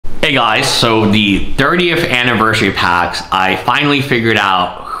Hey guys, so the 30th anniversary packs, I finally figured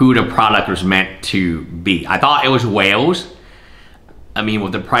out who the product was meant to be. I thought it was whales. I mean,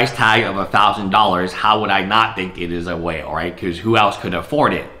 with the price tag of $1,000, how would I not think it is a whale, right? Because who else could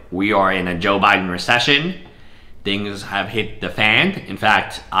afford it? We are in a Joe Biden recession. Things have hit the fan. In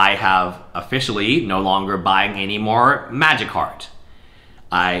fact, I have officially no longer buying any more Magic cards.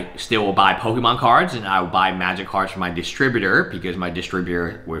 I still will buy Pokemon cards, and I will buy Magic cards from my distributor because my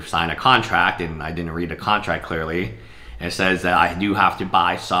distributor will sign a contract, and I didn't read the contract clearly. It says that I do have to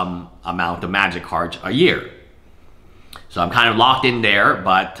buy some amount of Magic cards a year. So I'm kind of locked in there,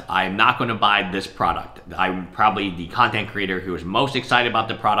 but I'm not going to buy this product. I'm probably the content creator who is most excited about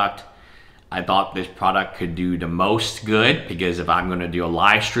the product. I thought this product could do the most good because if I'm going to do a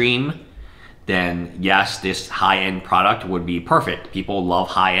live stream, then yes, this high-end product would be perfect. People love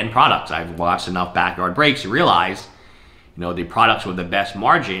high-end products. I've watched enough backyard breaks to realize, the products with the best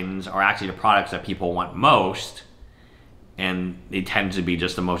margins are actually the products that people want most, and they tend to be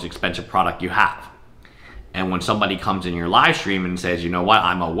just the most expensive product you have. And when somebody comes in your live stream and says, you know what,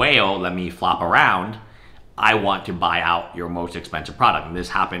 I'm a whale, let me flop around, I want to buy out your most expensive product. And this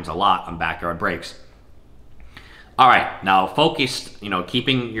happens a lot on backyard breaks. All right, now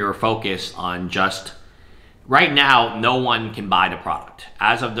keeping your focus on just, right now, no one can buy the product.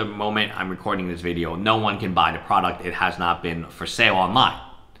 As of the moment I'm recording this video, no one can buy the product. It has not been for sale online.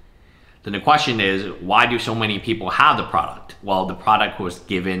 Then the question is, why do so many people have the product? Well, the product was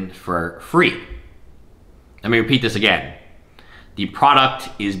given for free. Let me repeat this again. The product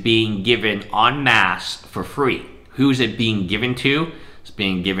is being given en masse for free. Who's it being given to? It's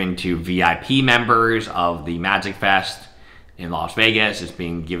being given to VIP members of the Magic Fest in Las Vegas. It's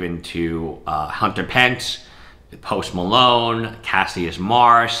being given to Hunter Pence, Post Malone, Cassius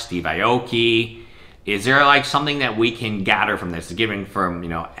Marsh, Steve Aoki. Is there like something that we can gather from this? It's given from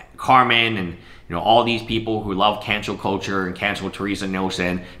Carmen and all these people who love cancel culture and cancel Teresa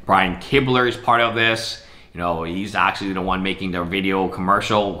Nielsen. Brian Kibler is part of this. He's actually the one making the video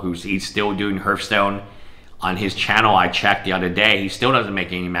commercial. He's still doing Hearthstone. On his channel, I checked the other day, he still doesn't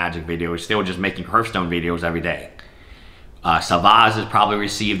make any Magic videos. He's still just making Hearthstone videos every day. Savaz has probably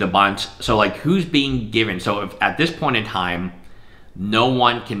received a bunch. So who's being given? So if at this point in time, no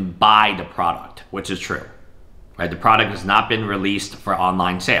one can buy the product, which is true. Right? The product has not been released for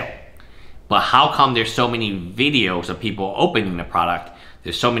online sale. But how come there's so many videos of people opening the product?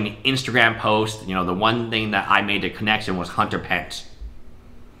 There's so many Instagram posts. The one thing that I made a connection was Hunter Pence.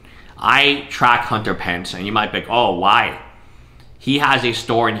 I track Hunter Pence, and you might be like, oh, why? He has a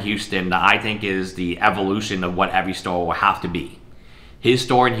store in Houston that I think is the evolution of what every store will have to be. His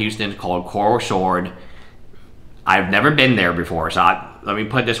store in Houston is called Coral Sword. I've never been there before, so let me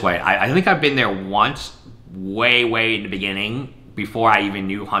put it this way. I think I've been there once, way in the beginning, before I even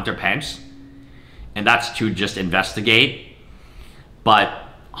knew Hunter Pence, and that's to just investigate. But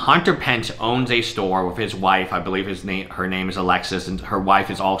Hunter Pence owns a store with his wife. I believe her name is Alexis, and her wife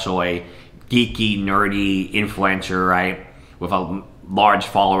is also a geeky, nerdy influencer, right? With a large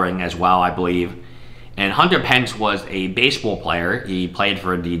following as well, I believe. And Hunter Pence was a baseball player. He played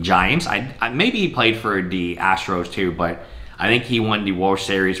for the Giants. Maybe he played for the Astros too, but I think he won the World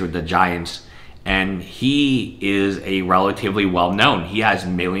Series with the Giants. And he is a relatively well-known. He has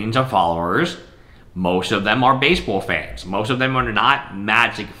millions of followers. Most of them are baseball fans. Most of them are not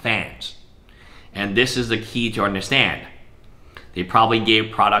Magic fans. And this is the key to understand. They probably gave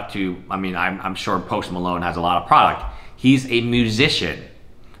product to, I'm sure Post Malone has a lot of product. He's a musician.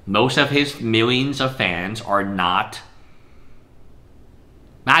 Most of his millions of fans are not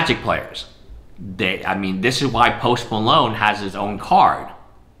Magic players. This is why Post Malone has his own card.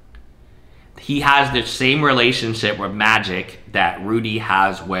 He has the same relationship with Magic that Rudy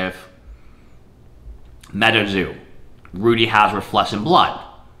has with MetaZoo. Rudy has with Flesh and Blood.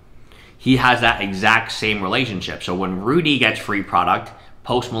 He has that exact same relationship. So when Rudy gets free product,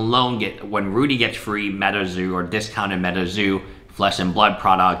 when Rudy gets free MetaZoo or discounted MetaZoo Flesh and Blood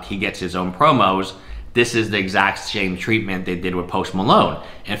product, he gets his own promos. This is the exact same treatment they did with Post Malone.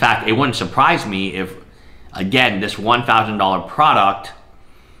 In fact, it wouldn't surprise me if, again, this $1,000 product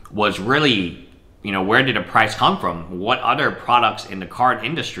was really, where did the price come from? What other products in the card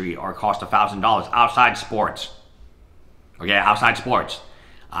industry cost $1,000 outside sports? Okay, outside sports.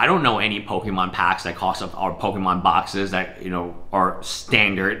 I don't know any Pokemon packs that cost, or Pokemon boxes that, are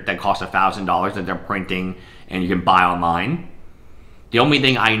standard that cost $1,000 that they're printing and you can buy online. The only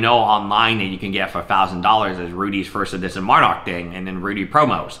thing I know online that you can get for $1,000 is Rudy's first edition Monarch thing and then Rudy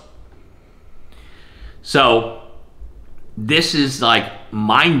promos. So this is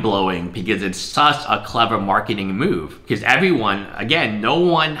mind-blowing because it's such a clever marketing move. Because everyone, again, no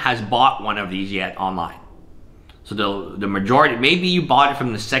one has bought one of these yet online. So the majority, maybe you bought it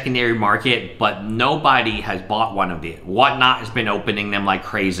from the secondary market, but nobody has bought one of it. Whatnot has been opening them like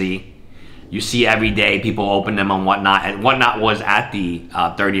crazy. You see every day people open them on Whatnot, and Whatnot was at the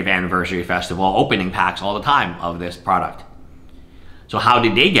 30th anniversary festival opening packs all the time of this product. So how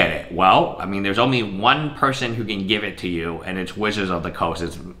did they get it? Well, I mean, there's only one person who can give it to you, and it's Wizards of the Coast.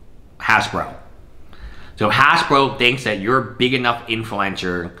 It's Hasbro. So Hasbro thinks that you're a big enough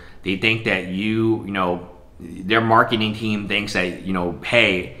influencer. They think that you know, their marketing team thinks that, you know,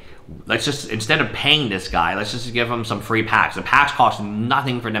 hey, let's just, instead of paying this guy, let's just give him some free packs. The packs cost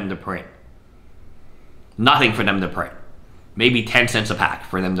nothing for them to print. Nothing for them to print. Maybe 10 cents a pack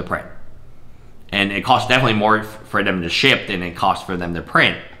for them to print. And it costs definitely more for them to ship than it costs for them to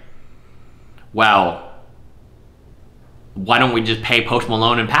print. Well, why don't we just pay Post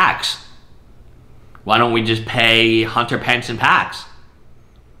Malone in packs? Why don't we just pay Hunter Pence in packs?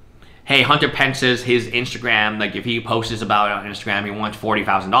 Hey, Hunter Pence says his Instagram, like if he posts about it on Instagram, he wants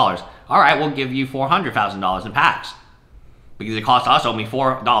 $40,000. All right, we'll give you $400,000 in packs. Because it costs us only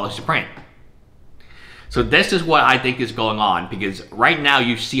 $4 to print. So this is what I think is going on, because right now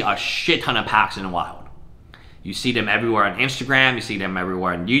you see a shit ton of packs in the wild. You see them everywhere on Instagram, you see them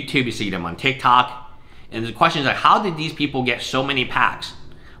everywhere on YouTube, you see them on TikTok. And the question is like, how did these people get so many packs?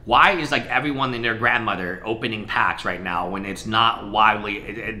 Why is like everyone and their grandmother opening packs right now when it's not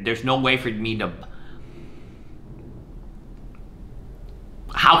widely, there's no way for me to,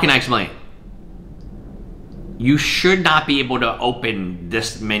 how can I explain it? You should not be able to open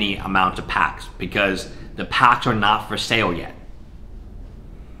this many amounts of packs because the packs are not for sale yet.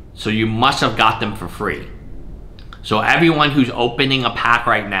 So you must have got them for free. So everyone who's opening a pack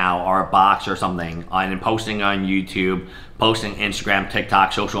right now or a box or something and posting on YouTube, posting Instagram,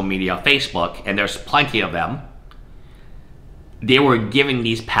 TikTok, social media, Facebook, and there's plenty of them, they were giving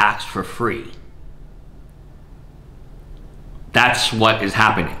these packs for free. That's what is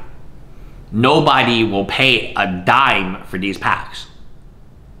happening. Nobody will pay a dime for these packs.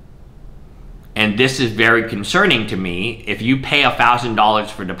 And this is very concerning to me. If you pay $1,000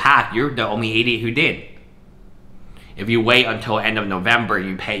 for the pack, you're the only idiot who did. If you wait until end of November,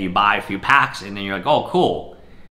 you buy a few packs, and then you're like, oh, cool.